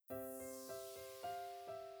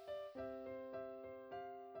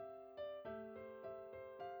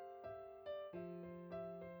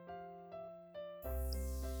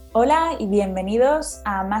Hola y bienvenidos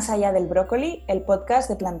a Más allá del brócoli, el podcast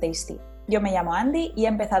de Plantasty. Yo me llamo Andy y he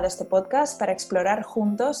empezado este podcast para explorar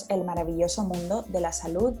juntos el maravilloso mundo de la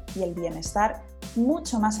salud y el bienestar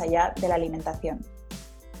mucho más allá de la alimentación.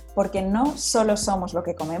 Porque no solo somos lo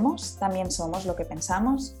que comemos, también somos lo que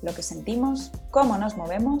pensamos, lo que sentimos, cómo nos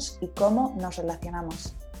movemos y cómo nos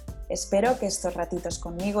relacionamos. Espero que estos ratitos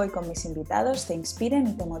conmigo y con mis invitados te inspiren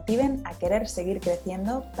y te motiven a querer seguir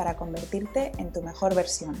creciendo para convertirte en tu mejor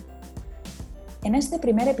versión. En este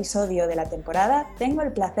primer episodio de la temporada tengo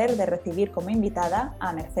el placer de recibir como invitada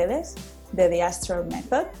a Mercedes de The Astro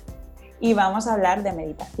Method y vamos a hablar de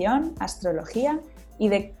meditación, astrología y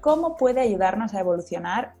de cómo puede ayudarnos a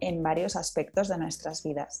evolucionar en varios aspectos de nuestras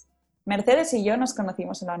vidas. Mercedes y yo nos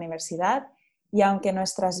conocimos en la universidad y aunque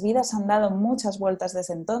nuestras vidas han dado muchas vueltas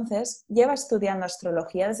desde entonces, lleva estudiando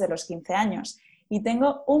astrología desde los 15 años y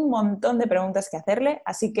tengo un montón de preguntas que hacerle,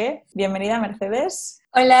 así que bienvenida Mercedes.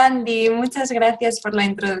 Hola Andy, muchas gracias por la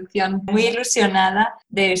introducción. Muy ilusionada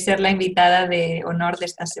de ser la invitada de honor de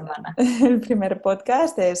esta semana. El primer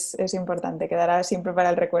podcast es importante, quedará siempre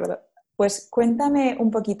para el recuerdo. Pues cuéntame un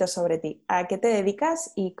poquito sobre ti, a qué te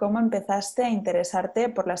dedicas y cómo empezaste a interesarte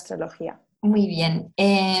por la astrología. Muy bien,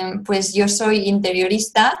 pues yo soy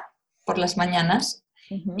interiorista por las mañanas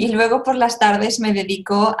y luego por las tardes me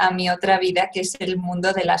dedico a mi otra vida, que es el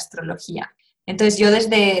mundo de la astrología. Entonces yo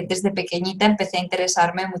desde pequeñita empecé a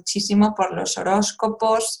interesarme muchísimo por los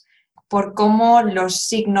horóscopos, por cómo los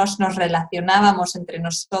signos nos relacionábamos entre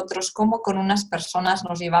nosotros, cómo con unas personas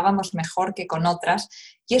nos llevábamos mejor que con otras.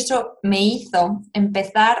 Y eso me hizo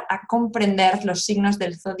empezar a comprender los signos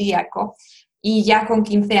del zodíaco. Y ya con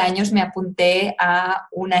 15 años me apunté a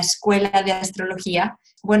una escuela de astrología.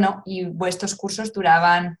 Bueno, y estos cursos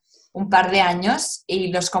duraban un par de años y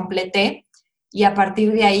los completé. Y a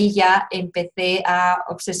partir de ahí ya empecé a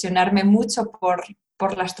obsesionarme mucho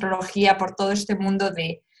por la astrología, por todo este mundo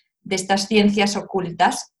de estas ciencias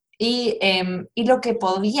ocultas y lo que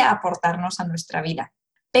podía aportarnos a nuestra vida.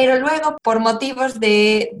 Pero luego, por motivos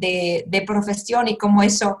de profesión y como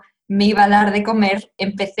eso me iba a dar de comer,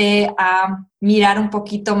 empecé a mirar un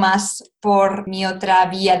poquito más por mi otra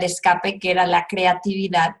vía de escape, que era la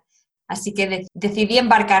creatividad. Así que decidí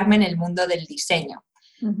embarcarme en el mundo del diseño.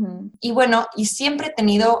 Y bueno, y siempre he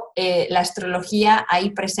tenido la astrología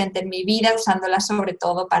ahí presente en mi vida, usándola sobre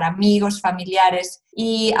todo para amigos, familiares.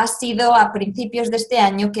 Y ha sido a principios de este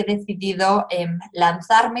año que he decidido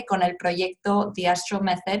lanzarme con el proyecto The Astro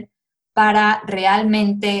Method para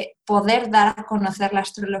realmente poder dar a conocer la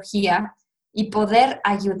astrología y poder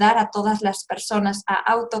ayudar a todas las personas a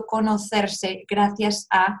autoconocerse gracias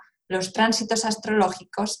a los tránsitos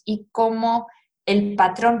astrológicos y cómo el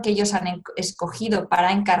patrón que ellos han escogido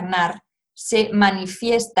para encarnar se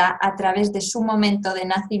manifiesta a través de su momento de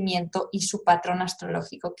nacimiento y su patrón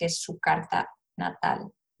astrológico, que es su carta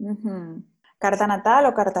natal. ¿Carta natal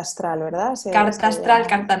o carta astral, verdad? Carta astral,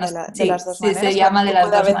 carta natal. De las dos maneras. Se llama de las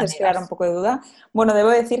dos maneras. Puede a veces crear un poco de duda. Bueno, debo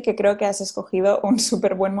decir que creo que has escogido un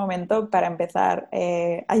súper buen momento para empezar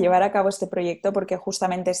a llevar a cabo este proyecto, porque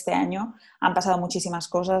justamente este año han pasado muchísimas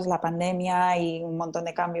cosas, la pandemia y un montón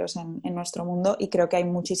de cambios en nuestro mundo, y creo que hay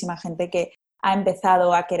muchísima gente que ha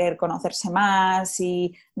empezado a querer conocerse más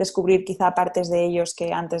y descubrir quizá partes de ellos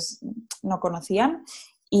que antes no conocían.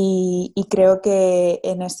 Y creo que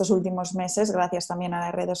en estos últimos meses, gracias también a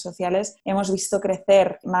las redes sociales, hemos visto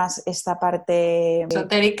crecer más esta parte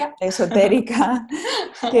esotérica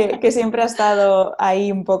que siempre ha estado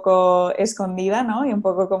ahí un poco escondida, ¿no? Y un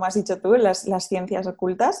poco, como has dicho tú, las ciencias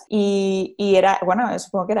ocultas. Y era, bueno,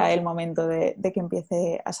 supongo que era el momento de que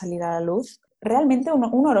empiece a salir a la luz. ¿Realmente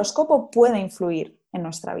un horóscopo puede influir en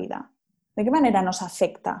nuestra vida? ¿De qué manera nos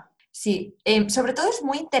afecta? Sí, sobre todo es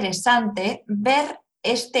muy interesante ver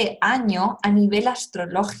este año a nivel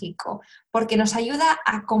astrológico, porque nos ayuda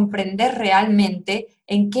a comprender realmente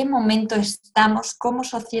en qué momento estamos como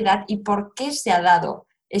sociedad y por qué se ha dado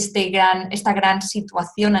esta gran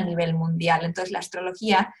situación a nivel mundial. Entonces, la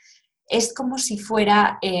astrología es como si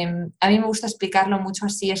fuera, a mí me gusta explicarlo mucho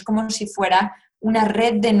así, es como si fuera una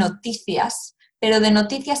red de noticias, pero de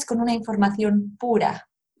noticias con una información pura,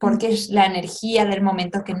 porque es la energía del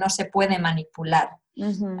momento que no se puede manipular.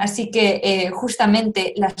 Así que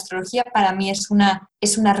justamente la astrología para mí es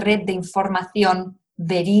una red de información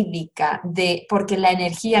verídica, porque la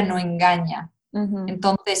energía no engaña.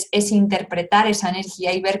 Entonces es interpretar esa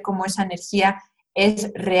energía y ver cómo esa energía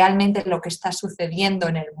es realmente lo que está sucediendo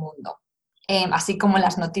en el mundo. Así como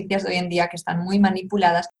las noticias de hoy en día que están muy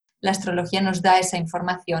manipuladas, la astrología nos da esa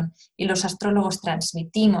información y los astrólogos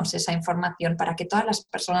transmitimos esa información para que todas las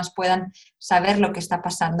personas puedan saber lo que está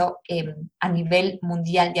pasando a nivel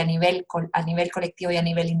mundial y a nivel colectivo y a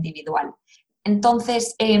nivel individual.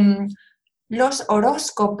 Entonces, los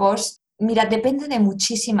horóscopos, mira, depende de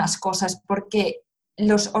muchísimas cosas, porque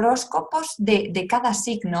los horóscopos de cada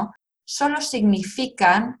signo solo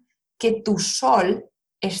significan que tu sol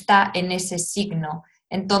está en ese signo.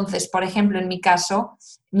 Entonces, por ejemplo, en mi caso,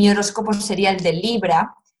 mi horóscopo sería el de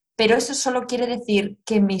Libra, pero eso solo quiere decir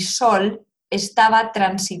que mi sol estaba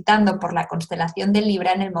transitando por la constelación de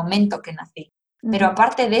Libra en el momento que nací. Pero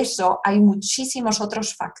aparte de eso, hay muchísimos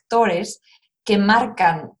otros factores que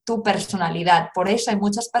marcan tu personalidad. Por eso hay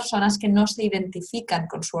muchas personas que no se identifican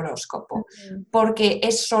con su horóscopo, porque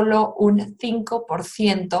es solo un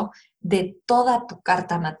 5% de toda tu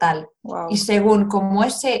carta natal. Wow. Y según como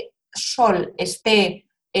ese sol esté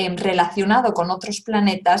relacionado con otros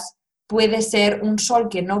planetas, puede ser un sol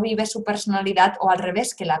que no vive su personalidad o al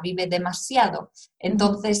revés, que la vive demasiado.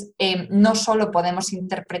 Entonces, no solo podemos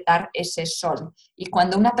interpretar ese sol. Y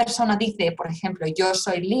cuando una persona dice, por ejemplo, yo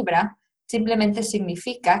soy Libra, simplemente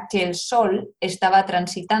significa que el sol estaba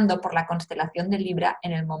transitando por la constelación de Libra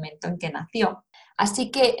en el momento en que nació. Así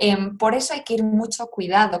que por eso hay que ir mucho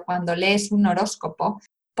cuidado cuando lees un horóscopo,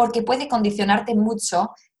 porque puede condicionarte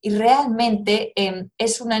mucho y realmente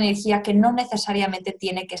es una energía que no necesariamente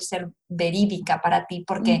tiene que ser verídica para ti,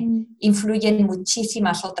 porque influyen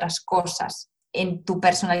muchísimas otras cosas en tu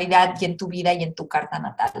personalidad y en tu vida y en tu carta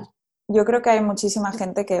natal. Yo creo que hay muchísima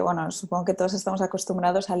gente que, bueno, supongo que todos estamos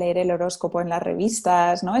acostumbrados a leer el horóscopo en las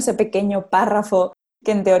revistas, ¿no? Ese pequeño párrafo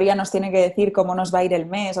que en teoría nos tiene que decir cómo nos va a ir el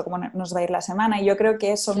mes o cómo nos va a ir la semana. Y yo creo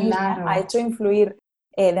que eso mismo ha hecho influir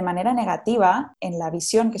de manera negativa en la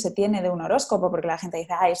visión que se tiene de un horóscopo, porque la gente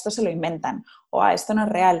dice, esto se lo inventan, o esto no es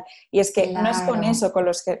real. Y es que no es con eso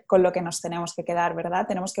con lo que nos tenemos que quedar, ¿verdad?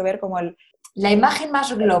 Tenemos que ver como la imagen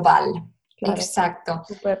más global. Claro. Exacto.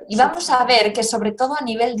 Y vamos a ver que sobre todo a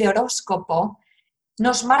nivel de horóscopo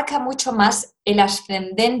nos marca mucho más el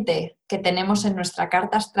ascendente que tenemos en nuestra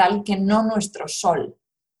carta astral que no nuestro sol.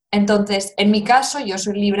 Entonces, en mi caso, yo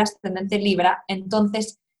soy Libra, ascendente Libra,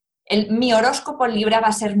 entonces mi horóscopo Libra va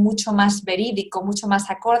a ser mucho más verídico, mucho más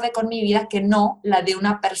acorde con mi vida que no la de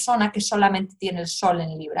una persona que solamente tiene el sol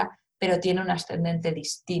en Libra, pero tiene un ascendente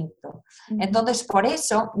distinto. Entonces, por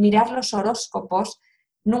eso, mirar los horóscopos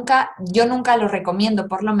yo nunca lo recomiendo,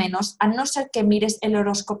 por lo menos, a no ser que mires el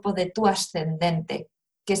horóscopo de tu ascendente,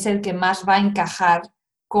 que es el que más va a encajar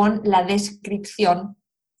con la descripción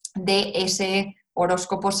de ese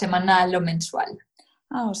horóscopo semanal o mensual.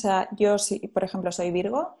 O sea, yo, por ejemplo, soy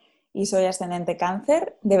Virgo y soy ascendente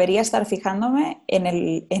Cáncer, ¿debería estar fijándome en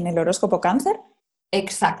el horóscopo Cáncer?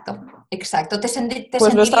 Exacto.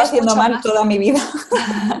 Pues lo estaba haciendo mal toda mi vida.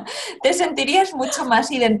 Te sentirías mucho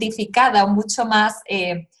más identificada o mucho más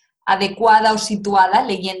adecuada o situada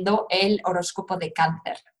leyendo el horóscopo de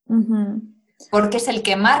Cáncer. Porque es el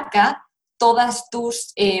que marca todas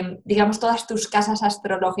tus casas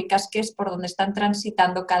astrológicas, que es por donde están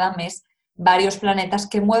transitando cada mes varios planetas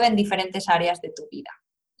que mueven diferentes áreas de tu vida.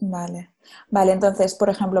 Vale, entonces, por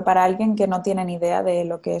ejemplo, para alguien que no tiene ni idea de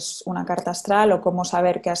lo que es una carta astral o cómo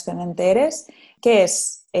saber qué ascendente eres, ¿qué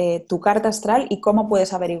es tu carta astral y cómo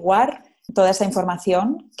puedes averiguar toda esa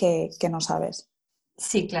información que no sabes?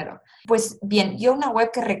 Sí, claro. Pues bien, yo una web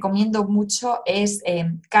que recomiendo mucho es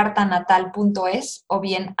cartanatal.es o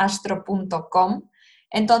bien astro.com.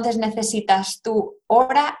 Entonces necesitas tu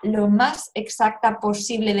hora lo más exacta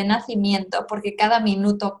posible de nacimiento, porque cada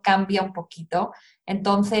minuto cambia un poquito.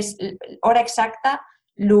 Entonces, hora exacta,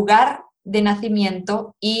 lugar de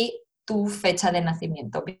nacimiento y tu fecha de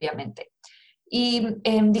nacimiento, obviamente. Y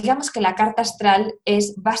digamos que la carta astral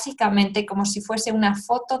es básicamente como si fuese una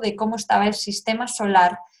foto de cómo estaba el sistema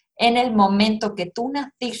solar en el momento que tú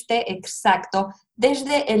naciste exacto,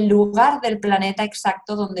 desde el lugar del planeta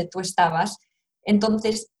exacto donde tú estabas.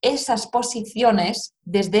 Entonces, esas posiciones,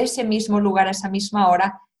 desde ese mismo lugar, a esa misma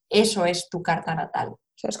hora, eso es tu carta natal. O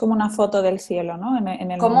sea, es como una foto del cielo, ¿no?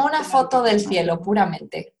 Como una foto del cielo,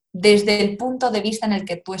 puramente, desde el punto de vista en el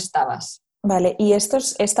que tú estabas. Vale, y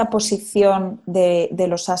esta posición de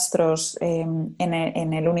los astros en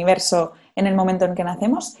el universo en el momento en que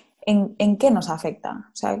nacemos, ¿en qué nos afecta?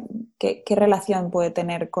 O sea, ¿qué relación puede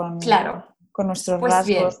tener con nuestros rasgos,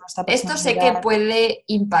 bien, nuestra personalidad? Esto sé que puede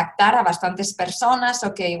impactar a bastantes personas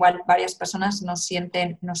o que igual varias personas no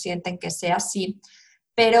sienten que sea así,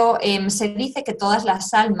 pero se dice que todas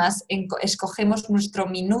las almas escogemos nuestro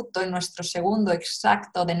minuto y nuestro segundo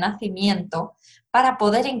exacto de nacimiento para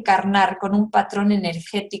poder encarnar con un patrón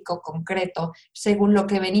energético concreto según lo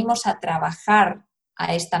que venimos a trabajar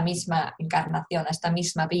a esta misma encarnación, a esta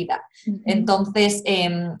misma vida. Uh-huh. Entonces,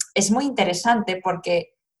 es muy interesante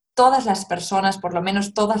porque todas las personas, por lo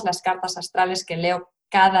menos todas las cartas astrales que leo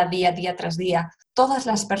cada día, día tras día, todas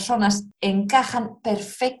las personas encajan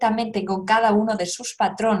perfectamente con cada uno de sus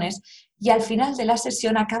patrones y al final de la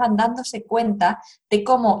sesión acaban dándose cuenta de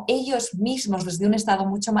cómo ellos mismos, desde un estado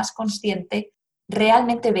mucho más consciente,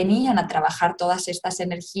 realmente venían a trabajar todas estas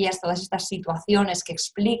energías, todas estas situaciones que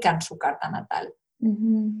explican su carta natal.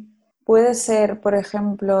 Uh-huh. Puede ser, por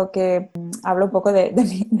ejemplo, que hablo un poco de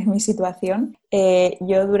mi situación.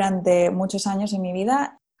 Yo durante muchos años en mi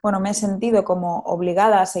vida, bueno, me he sentido como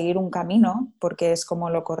obligada a seguir un camino porque es como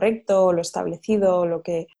lo correcto, lo establecido, o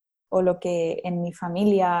lo que en mi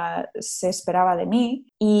familia se esperaba de mí,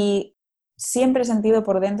 y siempre he sentido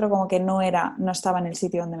por dentro como que no estaba en el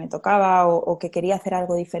sitio donde me tocaba, o que quería hacer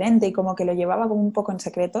algo diferente, y como que lo llevaba como un poco en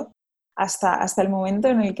secreto hasta el momento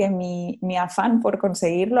en el que mi afán por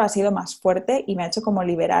conseguirlo ha sido más fuerte y me ha hecho como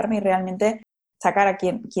liberarme y realmente sacar a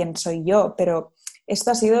quién soy yo. Pero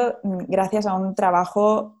esto ha sido gracias a un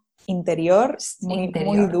trabajo interior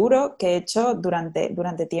muy duro que he hecho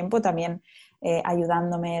durante tiempo, también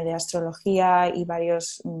ayudándome de astrología y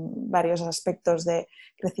varios aspectos de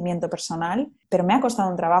crecimiento personal, pero me ha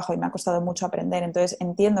costado un trabajo y me ha costado mucho aprender. Entonces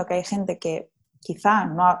entiendo que hay gente que quizá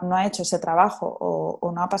no ha hecho ese trabajo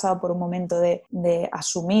o no ha pasado por un momento de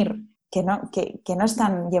asumir que no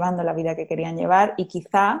están llevando la vida que querían llevar, y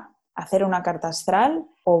quizá hacer una carta astral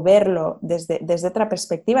o verlo desde otra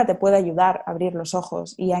perspectiva te puede ayudar a abrir los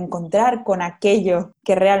ojos y a encontrar con aquello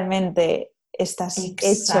que realmente estás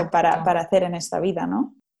hecho para hacer en esta vida,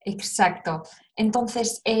 ¿no? Exacto.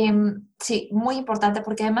 Entonces, sí, muy importante,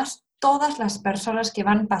 porque además todas las personas que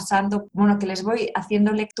van pasando, bueno, que les voy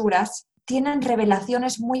haciendo lecturas, tienen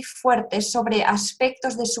revelaciones muy fuertes sobre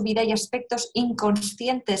aspectos de su vida y aspectos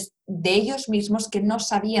inconscientes de ellos mismos que no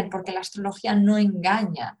sabían, porque la astrología no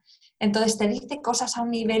engaña. Entonces te dice cosas a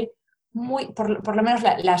un nivel por lo menos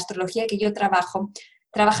la astrología que yo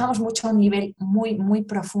trabajamos mucho a un nivel muy, muy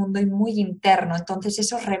profundo y muy interno. Entonces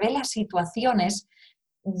eso revela situaciones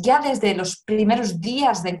ya desde los primeros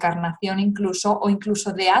días de encarnación incluso, o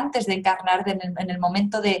incluso de antes de encarnar, en el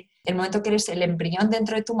momento que eres el embrión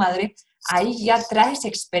dentro de tu madre, ahí ya traes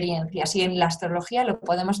experiencias, y en la astrología lo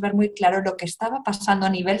podemos ver muy claro, lo que estaba pasando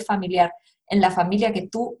a nivel familiar en la familia que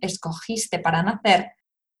tú escogiste para nacer,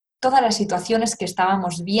 todas las situaciones que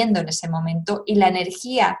estábamos viendo en ese momento y la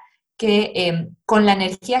energía con la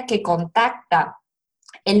energía que contacta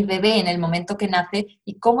el bebé en el momento que nace,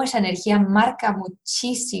 y cómo esa energía marca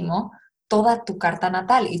muchísimo toda tu carta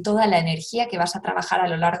natal y toda la energía que vas a trabajar a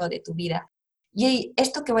lo largo de tu vida. Y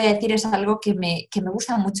esto que voy a decir es algo que me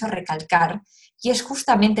gusta mucho recalcar, y es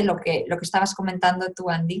justamente lo que estabas comentando tú,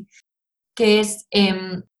 Andy, que es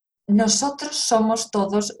nosotros somos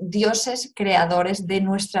todos dioses creadores de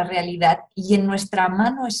nuestra realidad, y en nuestra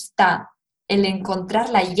mano está el encontrar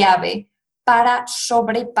la llave para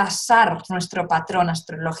sobrepasar nuestro patrón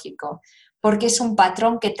astrológico, porque es un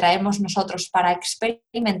patrón que traemos nosotros para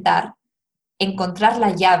experimentar, encontrar la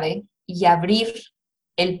llave y abrir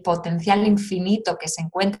el potencial infinito que se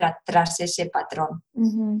encuentra tras ese patrón.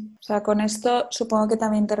 Uh-huh. O sea, con esto supongo que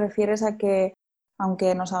también te refieres a que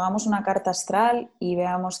aunque nos hagamos una carta astral y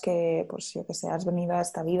veamos que, pues yo que sé, has venido a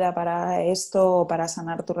esta vida para esto, o para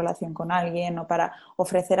sanar tu relación con alguien, o para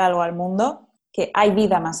ofrecer algo al mundo, que hay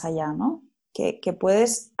vida más allá, ¿no? Que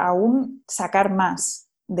puedes aún sacar más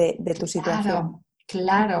de tu situación.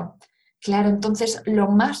 Claro. Entonces, lo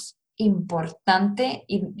más importante,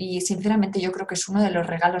 y sinceramente yo creo que es uno de los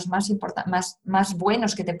regalos más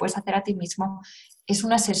buenos que te puedes hacer a ti mismo, es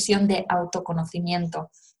una sesión de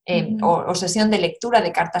autoconocimiento. O sesión de lectura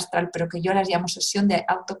de carta astral, pero que yo las llamo sesión de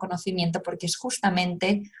autoconocimiento, porque es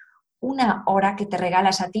justamente una hora que te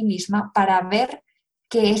regalas a ti misma para ver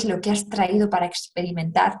qué es lo que has traído para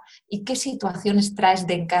experimentar y qué situaciones traes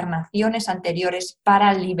de encarnaciones anteriores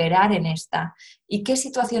para liberar en esta, y qué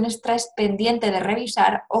situaciones traes pendiente de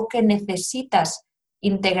revisar o que necesitas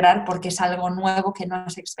integrar porque es algo nuevo que no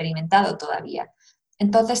has experimentado todavía.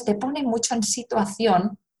 Entonces te pone mucho en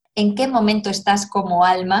situación en qué momento estás como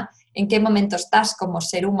alma, en qué momento estás como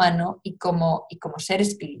ser humano y como ser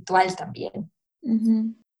espiritual también.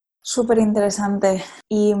 Uh-huh. Súper interesante,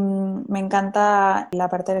 y me encanta la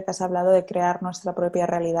parte de que has hablado de crear nuestra propia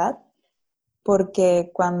realidad,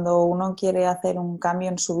 porque cuando uno quiere hacer un cambio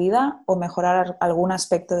en su vida o mejorar algún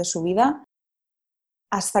aspecto de su vida,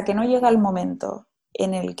 hasta que no llega el momento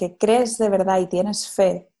en el que crees de verdad y tienes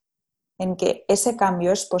fe en que ese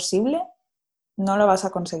cambio es posible, no lo vas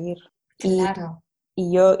a conseguir. Claro.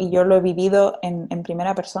 Y yo lo he vivido en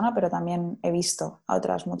primera persona, pero también he visto a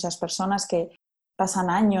otras muchas personas que pasan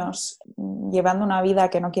años llevando una vida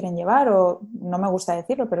que no quieren llevar, o no me gusta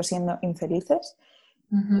decirlo, pero siendo infelices,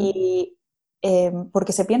 y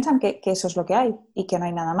porque se piensan que eso es lo que hay y que no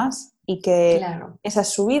hay nada más, y que Claro. esa es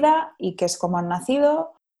su vida y que es como han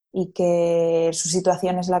nacido y que su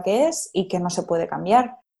situación es la que es y que no se puede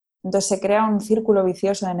cambiar. Entonces se crea un círculo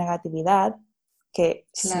vicioso de negatividad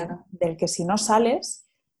Claro. del que si no sales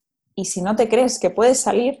y si no te crees que puedes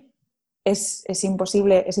salir, es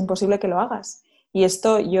imposible que lo hagas. Y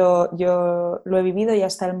esto yo lo he vivido, y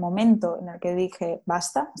hasta el momento en el que dije,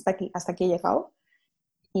 basta, hasta aquí he llegado,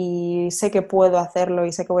 y sé que puedo hacerlo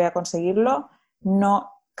y sé que voy a conseguirlo,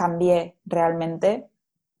 no cambié realmente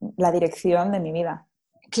la dirección de mi vida.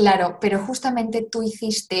 Claro, pero justamente tú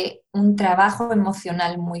hiciste un trabajo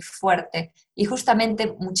emocional muy fuerte y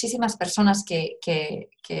justamente muchísimas personas que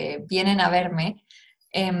vienen a verme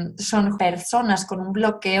son personas con un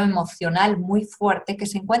bloqueo emocional muy fuerte que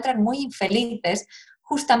se encuentran muy infelices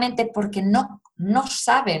justamente porque no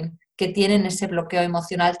saben que tienen ese bloqueo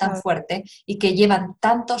emocional tan fuerte y que llevan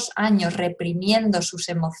tantos años reprimiendo sus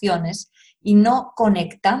emociones y no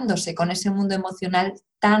conectándose con ese mundo emocional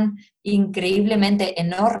tan increíblemente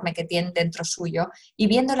enorme que tienen dentro suyo y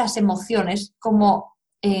viendo las emociones como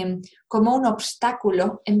un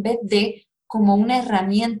obstáculo en vez de como una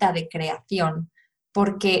herramienta de creación.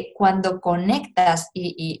 Porque cuando conectas,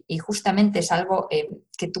 y justamente es algo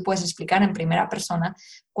que tú puedes explicar en primera persona,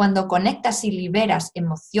 cuando conectas y liberas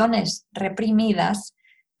emociones reprimidas,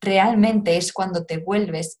 realmente es cuando te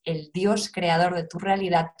vuelves el Dios creador de tu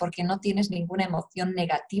realidad porque no tienes ninguna emoción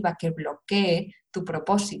negativa que bloquee tu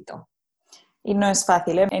propósito. Y no es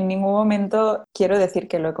fácil, ¿eh? En ningún momento quiero decir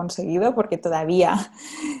que lo he conseguido porque todavía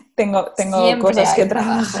tengo Siempre cosas que hay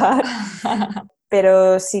trabajo. trabajar,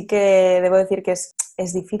 pero sí que debo decir que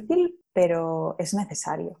es difícil, pero es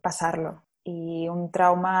necesario pasarlo. Y un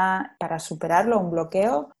trauma, para superarlo, un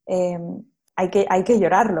bloqueo, hay que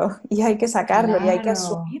llorarlo y hay que sacarlo y hay que Claro.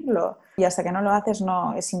 asumirlo. Y hasta que no lo haces,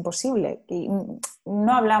 no, es imposible. Y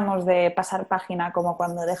no hablamos de pasar página como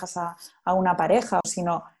cuando dejas a una pareja,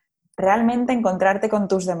 sino realmente encontrarte con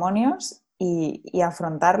tus demonios y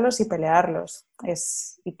afrontarlos y pelearlos.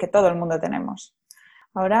 Y que todo el mundo tenemos.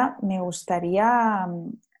 Ahora me gustaría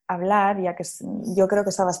hablar, ya que yo creo que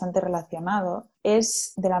está bastante relacionado,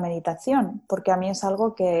 es de la meditación, porque a mí es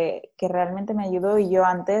algo que realmente me ayudó, y yo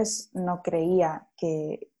antes no creía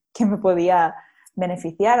que me podía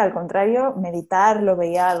beneficiar. Al contrario, meditar lo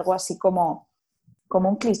veía algo así como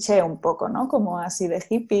un cliché un poco, ¿no? Como así de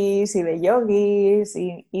hippies y de yogis,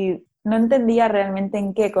 y no entendía realmente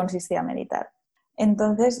en qué consistía meditar.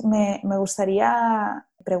 Entonces, me gustaría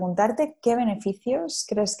preguntarte qué beneficios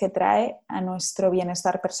crees que trae a nuestro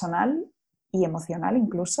bienestar personal y emocional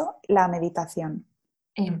incluso la meditación.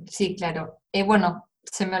 Sí, claro. Bueno,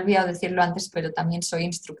 se me ha olvidado decirlo antes, pero también soy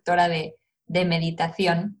instructora de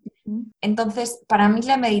meditación. Entonces, para mí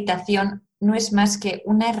la meditación no es más que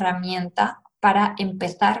una herramienta para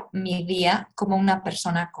empezar mi día como una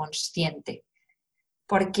persona consciente,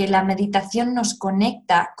 porque la meditación nos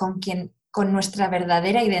conecta con nuestra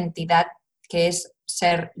verdadera identidad, que es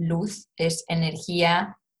ser luz, es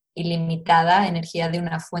energía ilimitada, energía de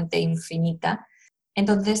una fuente infinita.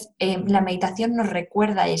 Entonces, la meditación nos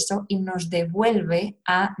recuerda eso y nos devuelve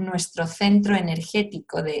a nuestro centro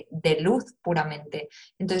energético de luz puramente.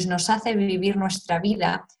 Entonces, nos hace vivir nuestra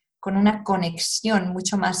vida con una conexión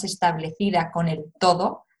mucho más establecida con el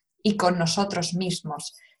todo y con nosotros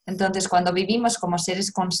mismos. Entonces, cuando vivimos como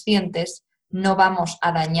seres conscientes, no vamos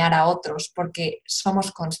a dañar a otros porque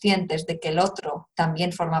somos conscientes de que el otro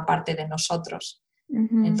también forma parte de nosotros.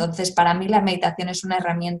 Uh-huh. Entonces, para mí la meditación es una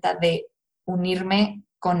herramienta de unirme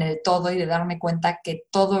con el todo y de darme cuenta que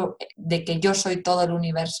todo, de que yo soy todo el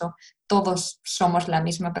universo, todos somos la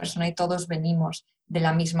misma persona y todos venimos de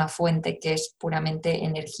la misma fuente que es puramente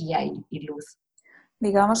energía y luz.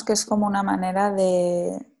 Digamos que es como una manera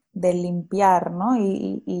de limpiar, ¿no?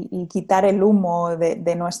 Y quitar el humo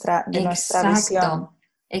de nuestra visión. Exacto,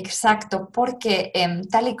 exacto, porque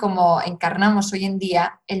tal y como encarnamos hoy en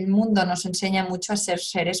día, el mundo nos enseña mucho a ser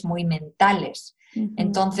seres muy mentales. Uh-huh.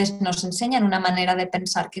 Entonces nos enseñan una manera de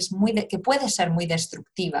pensar que, que puede ser muy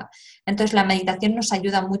destructiva. Entonces la meditación nos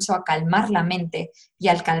ayuda mucho a calmar la mente y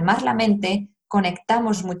al calmar la mente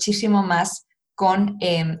conectamos muchísimo más con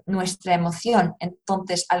nuestra emoción.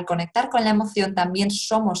 Entonces al conectar con la emoción también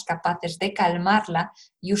somos capaces de calmarla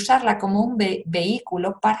y usarla como un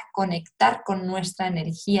vehículo para conectar con nuestra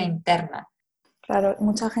energía interna. Claro,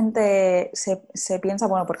 mucha gente se piensa,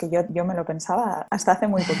 bueno, porque yo me lo pensaba hasta hace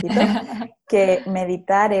muy poquito, que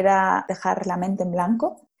meditar era dejar la mente en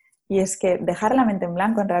blanco. Y es que dejar la mente en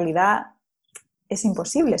blanco en realidad es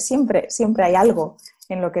imposible, siempre hay algo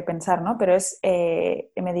en lo que pensar, ¿no? Pero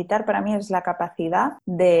meditar para mí es la capacidad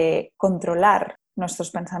de controlar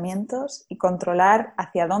nuestros pensamientos y controlar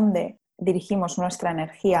hacia dónde dirigimos nuestra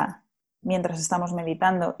energía mientras estamos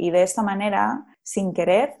meditando. Y de esta manera, sin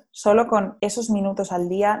querer, solo con esos minutos al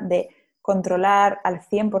día de controlar al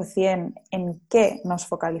 100% en qué nos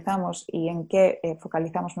focalizamos y en qué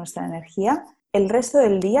focalizamos nuestra energía, el resto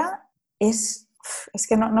del día es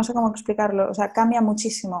que no sé cómo explicarlo, o sea, cambia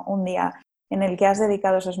muchísimo un día en el que has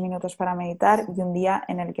dedicado esos minutos para meditar y un día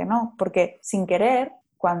en el que no, porque sin querer,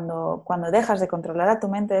 cuando dejas de controlar a tu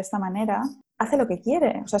mente de esta manera, hace lo que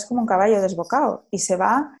quiere, o sea, es como un caballo desbocado y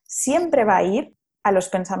siempre va a ir a los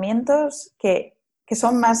pensamientos que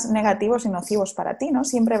son más negativos y nocivos para ti, ¿no?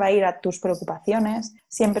 Siempre va a ir a tus preocupaciones,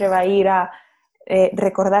 siempre va a ir a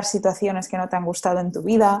recordar situaciones que no te han gustado en tu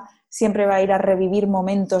vida, siempre va a ir a revivir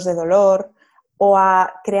momentos de dolor o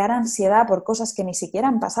a crear ansiedad por cosas que ni siquiera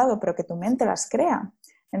han pasado, pero que tu mente las crea.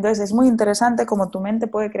 Entonces es muy interesante cómo tu mente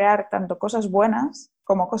puede crear tanto cosas buenas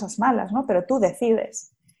como cosas malas, ¿no? Pero tú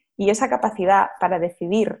decides. Y esa capacidad para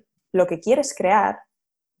decidir lo que quieres crear,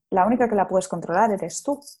 la única que la puedes controlar eres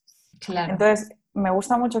tú. Claro. Entonces, me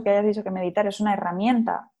gusta mucho que hayas dicho que meditar es una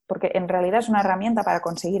herramienta, porque en realidad es una herramienta para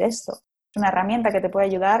conseguir esto. Es una herramienta que te puede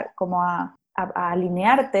ayudar como a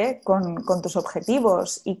alinearte con tus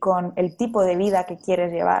objetivos y con el tipo de vida que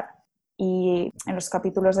quieres llevar. Y en los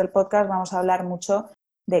capítulos del podcast vamos a hablar mucho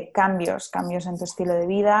de cambios en tu estilo de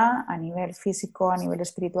vida a nivel físico, a nivel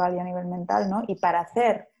espiritual y a nivel mental, ¿no? Y para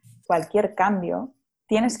hacer cualquier cambio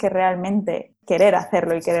tienes que realmente querer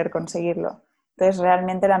hacerlo y querer conseguirlo. Entonces,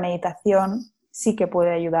 realmente la meditación sí que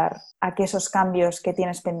puede ayudar a que esos cambios que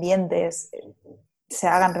tienes pendientes se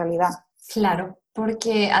hagan realidad. Claro,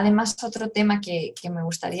 porque además otro tema que me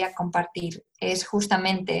gustaría compartir es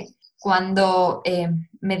justamente cuando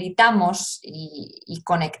meditamos y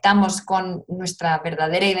conectamos con nuestra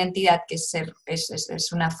verdadera identidad, que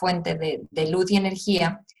es una fuente de luz y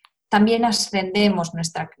energía, también ascendemos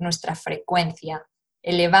nuestra frecuencia,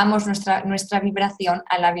 elevamos nuestra vibración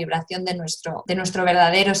a la vibración de nuestro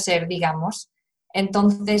verdadero ser, digamos.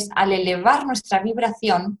 Entonces, al elevar nuestra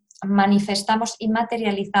vibración, manifestamos y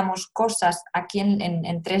materializamos cosas aquí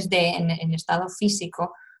en 3D, en estado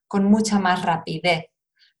físico, con mucha más rapidez,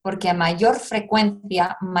 porque a mayor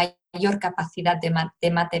frecuencia, mayor capacidad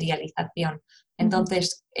de materialización.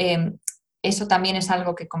 Entonces, eso también es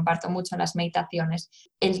algo que comparto mucho en las meditaciones.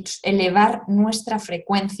 El elevar nuestra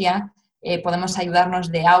frecuencia, podemos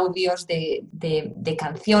ayudarnos de audios, de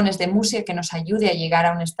canciones, de música que nos ayude a llegar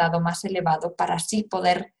a un estado más elevado para así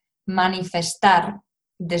poder manifestar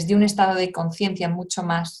desde un estado de conciencia mucho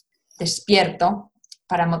más despierto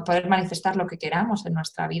para poder manifestar lo que queramos en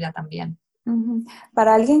nuestra vida también.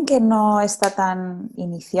 Para alguien que no está tan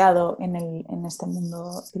iniciado en este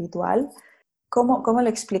mundo espiritual, ¿cómo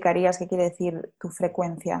le explicarías qué quiere decir tu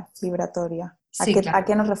frecuencia vibratoria? Sí, claro. ¿A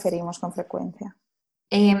qué nos referimos con frecuencia?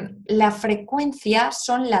 La frecuencia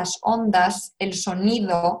son las ondas, el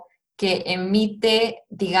sonido que emite,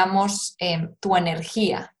 digamos, tu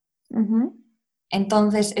energía. Uh-huh.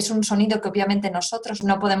 Entonces, es un sonido que obviamente nosotros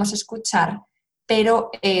no podemos escuchar,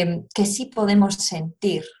 pero que sí podemos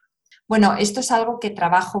sentir. Bueno, esto es algo que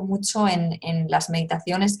trabajo mucho en las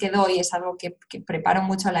meditaciones que doy, es algo que preparo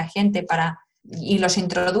mucho a la gente y los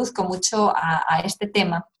introduzco mucho a este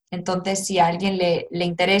tema. Entonces, si a alguien le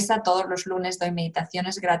interesa, todos los lunes doy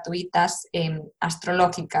meditaciones gratuitas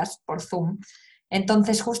astrológicas por Zoom.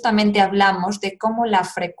 Entonces, justamente hablamos de cómo la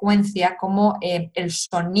frecuencia, cómo el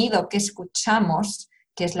sonido que escuchamos,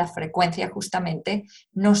 que es la frecuencia justamente,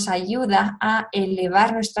 nos ayuda a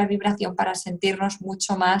elevar nuestra vibración para sentirnos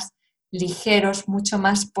mucho más ligeros, mucho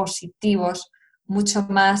más positivos, mucho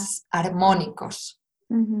más armónicos.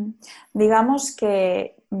 Uh-huh. Digamos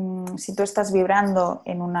que si tú estás vibrando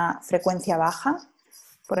en una frecuencia baja,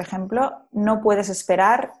 por ejemplo, no puedes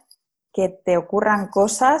esperar que te ocurran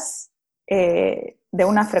cosas de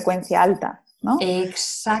una frecuencia alta, ¿no?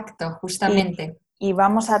 Exacto, justamente. Y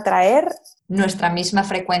vamos a traer nuestra misma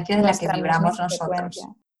frecuencia de la que vibramos nosotros.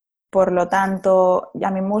 Por lo tanto,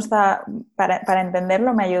 a mí me gusta, para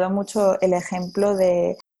entenderlo, me ayudó mucho el ejemplo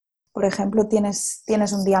de, por ejemplo, tienes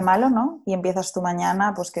un día malo, ¿no? Y empiezas tu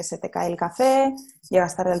mañana, pues que se te cae el café,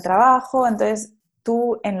 llegas tarde al trabajo, entonces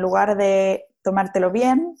tú, en lugar de tomártelo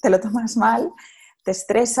bien, te lo tomas mal, te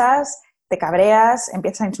estresas, te cabreas,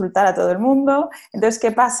 empiezas a insultar a todo el mundo. Entonces,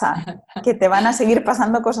 ¿qué pasa? Que te van a seguir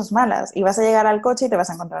pasando cosas malas y vas a llegar al coche y te vas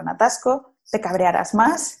a encontrar un atasco, te cabrearás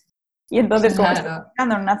más Y entonces, como estás Claro.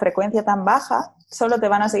 vibrando en una frecuencia tan baja, solo te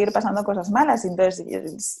van a seguir pasando cosas malas. Entonces,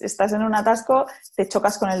 estás en un atasco, te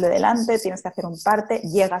chocas con el de delante, tienes que hacer un parte,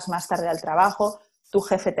 llegas más tarde al trabajo, tu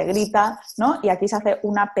jefe te grita, ¿no? Y aquí se hace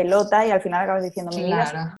una pelota y al final acabas diciendo, mi vida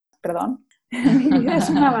es, Claro. perdón, mi vida es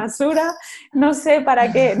una basura, no sé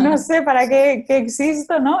para qué, qué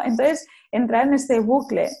existo, ¿no? Entonces, entrar en este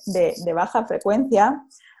bucle de baja frecuencia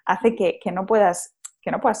hace que no puedas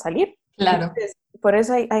salir. Claro. Entonces, por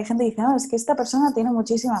eso hay gente que dice, no, es que esta persona tiene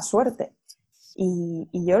muchísima suerte. Y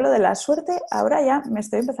yo lo de la suerte, ahora ya me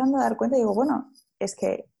estoy empezando a dar cuenta y digo, bueno, es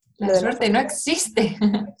que lo La de la suerte suerte no existe.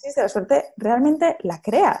 no existe, la suerte realmente la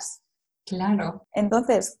creas. Claro.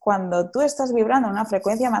 Entonces, cuando tú estás vibrando en una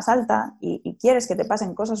frecuencia más alta y quieres que te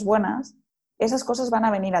pasen cosas buenas, esas cosas van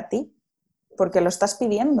a venir a ti, porque lo estás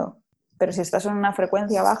pidiendo. Pero si estás en una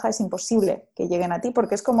frecuencia baja es imposible que lleguen a ti,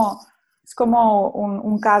 porque es como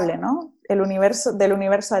un cable, ¿no? Del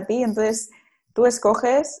universo a ti. Entonces, tú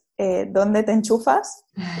escoges dónde te enchufas.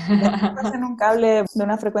 Si te enchufas en un cable de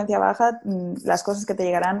una frecuencia baja, las cosas que te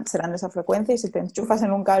llegarán serán de esa frecuencia, y si te enchufas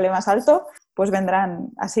en un cable más alto, pues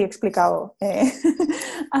vendrán, así explicado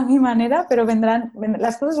a mi manera, pero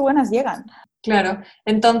las cosas buenas llegan. Claro.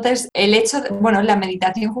 Entonces, el hecho de, bueno, la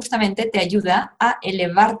meditación justamente te ayuda a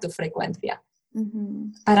elevar tu frecuencia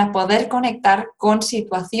para poder conectar con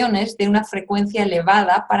situaciones de una frecuencia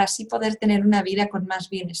elevada para así poder tener una vida con más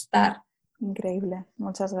bienestar. Increíble.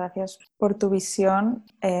 Muchas gracias por tu visión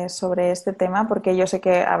sobre este tema, porque yo sé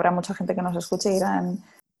que habrá mucha gente que nos escuche y dirán,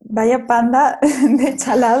 vaya panda de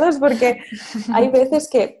chalados, porque hay veces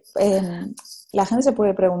que la gente se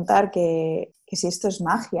puede preguntar que si esto es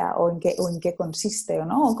magia o en qué consiste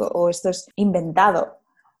o esto es inventado,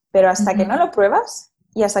 pero hasta que no lo pruebas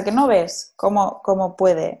y hasta que no ves cómo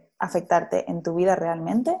puede afectarte en tu vida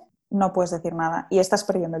realmente, no puedes decir nada y estás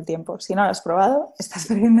perdiendo el tiempo. Si no lo has probado, estás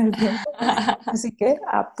perdiendo el tiempo. Así que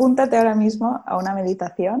apúntate ahora mismo a una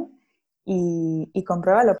meditación y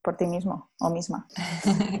compruébalo por ti mismo o misma.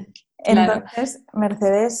 Claro. Entonces,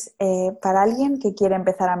 Mercedes, para alguien que quiere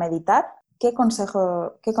empezar a meditar, ¿qué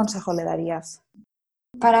consejo le darías?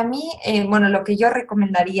 Para mí, bueno, lo que yo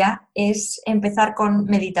recomendaría es empezar con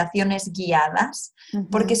meditaciones guiadas,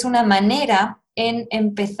 porque es una manera en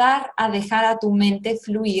empezar a dejar a tu mente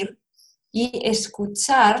fluir y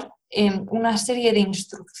escuchar una serie de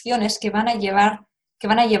instrucciones que van a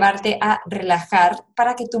llevarte a relajar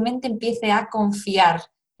para que tu mente empiece a confiar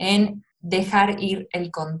en dejar ir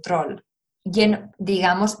el control y en,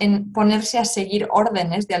 digamos, en ponerse a seguir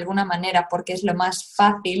órdenes de alguna manera, porque es lo más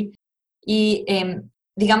fácil y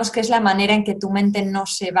digamos que es la manera en que tu mente no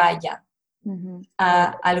se vaya a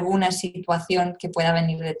alguna situación que pueda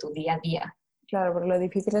venir de tu día a día. Claro, porque lo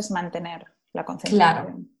difícil es mantener la Claro,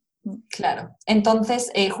 concentración. claro.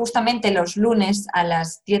 Entonces, justamente los lunes a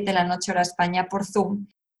las 10 de la noche hora España por Zoom,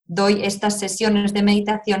 doy estas sesiones de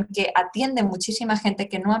meditación que atienden muchísima gente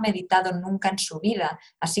que no ha meditado nunca en su vida,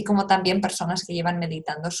 así como también personas que llevan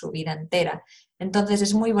meditando su vida entera. Entonces,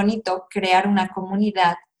 es muy bonito crear una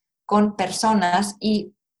comunidad con personas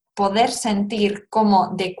y poder sentir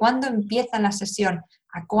cómo de cuando empieza la sesión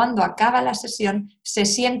a cuando acaba la sesión se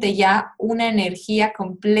siente ya una energía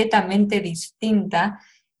completamente distinta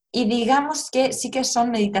y digamos que sí que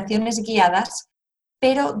son meditaciones guiadas,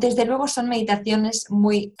 pero desde luego son meditaciones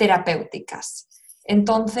muy terapéuticas.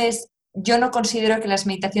 Entonces, yo no considero que las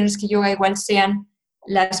meditaciones que yo haga igual sean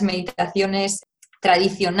las meditaciones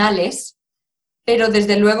tradicionales, pero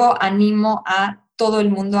desde luego animo a todo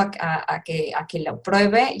el mundo a que lo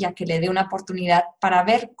pruebe y a que le dé una oportunidad para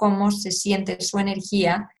ver cómo se siente su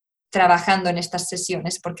energía trabajando en estas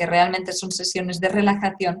sesiones, porque realmente son sesiones de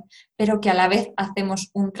relajación, pero que a la vez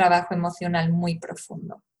hacemos un trabajo emocional muy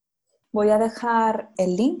profundo. Voy a dejar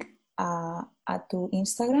el link a tu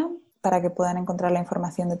Instagram para que puedan encontrar la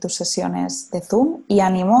información de tus sesiones de Zoom y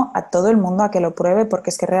animo a todo el mundo a que lo pruebe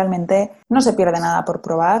porque es que realmente no se pierde nada por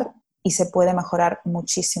probar y se puede mejorar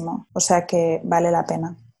muchísimo, o sea que vale la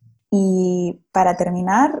pena. Y para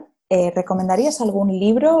terminar, ¿recomendarías algún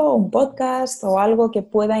libro, un podcast o algo que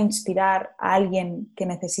pueda inspirar a alguien que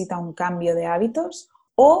necesita un cambio de hábitos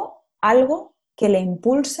o algo que le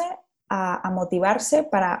impulse a motivarse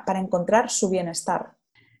para encontrar su bienestar?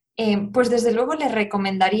 Pues desde luego les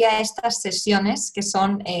recomendaría estas sesiones que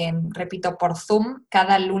son, repito, por Zoom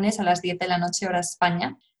cada lunes a las 10 de la noche hora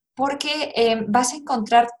España, porque vas a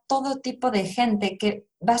encontrar todo tipo de gente que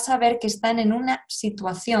vas a ver que están en una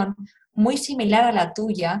situación muy similar a la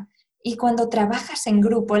tuya y cuando trabajas en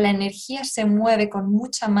grupo la energía se mueve con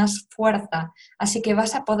mucha más fuerza, así que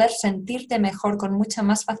vas a poder sentirte mejor con mucha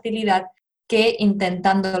más facilidad que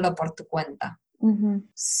intentándolo por tu cuenta.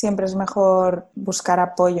 Siempre es mejor buscar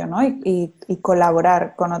apoyo, ¿no? Y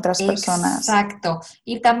colaborar con otras personas. Exacto.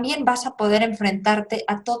 Y también vas a poder enfrentarte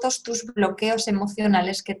a todos tus bloqueos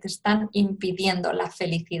emocionales que te están impidiendo la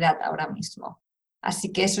felicidad ahora mismo.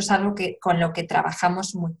 Así que eso es algo con lo que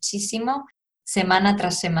trabajamos muchísimo semana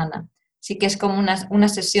tras semana. Así que es como una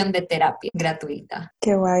sesión de terapia gratuita.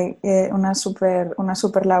 Qué guay, una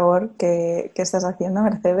super labor que estás haciendo,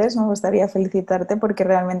 Mercedes. Me gustaría felicitarte porque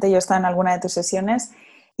realmente yo he estado en alguna de tus sesiones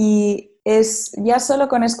y es ya solo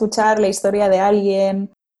con escuchar la historia de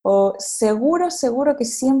alguien o seguro que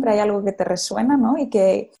siempre hay algo que te resuena, ¿no? Y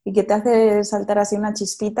que te hace saltar así una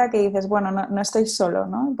chispita que dices, bueno, no estoy solo,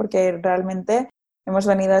 ¿no? Porque realmente hemos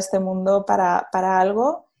venido a este mundo para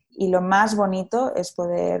algo. Y lo más bonito es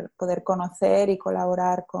poder conocer y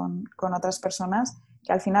colaborar con otras personas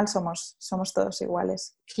que al final somos todos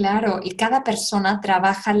iguales. Claro, y cada persona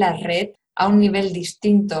trabaja la red a un nivel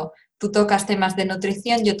distinto. Tú tocas temas de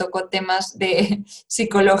nutrición, yo toco temas de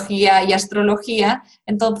psicología y astrología.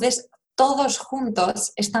 Entonces, todos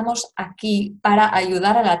juntos estamos aquí para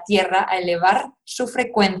ayudar a la Tierra a elevar su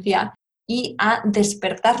frecuencia y a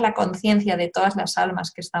despertar la conciencia de todas las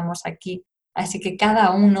almas que estamos aquí. Así que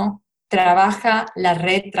cada uno trabaja la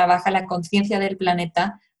red, trabaja la conciencia del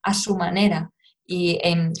planeta a su manera. Y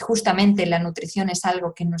justamente la nutrición es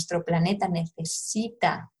algo que nuestro planeta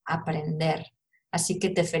necesita aprender. Así que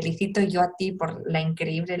te felicito yo a ti por la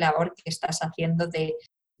increíble labor que estás haciendo de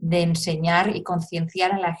enseñar y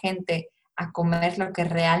concienciar a la gente a comer lo que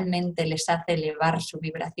realmente les hace elevar su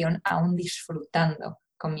vibración, aún disfrutando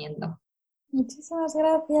comiendo. Muchísimas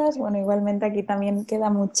gracias. Bueno, igualmente aquí también queda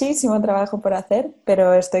muchísimo trabajo por hacer,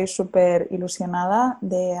 pero estoy súper ilusionada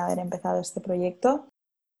de haber empezado este proyecto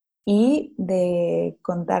y de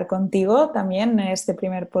contar contigo también en este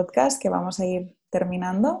primer podcast que vamos a ir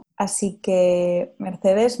terminando. Así que,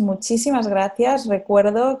 Mercedes, muchísimas gracias.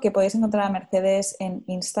 Recuerdo que podéis encontrar a Mercedes en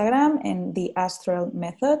Instagram, en The Astral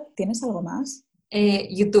Method. ¿Tienes algo más?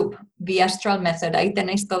 YouTube, The Astral Method. Ahí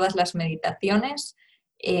tenéis todas las meditaciones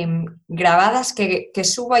grabadas que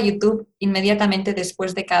subo a YouTube inmediatamente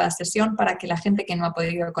después de cada sesión para que la gente que no ha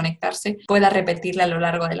podido conectarse pueda repetirla a lo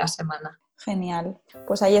largo de la semana. Genial,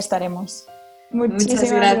 pues ahí estaremos.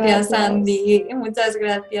 Muchas gracias, Andy. Muchas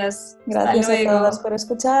gracias. Gracias a todos por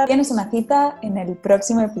escuchar. Tienes una cita en el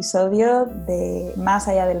próximo episodio de Más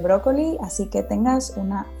allá del brócoli, así que tengas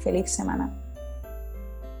una feliz semana.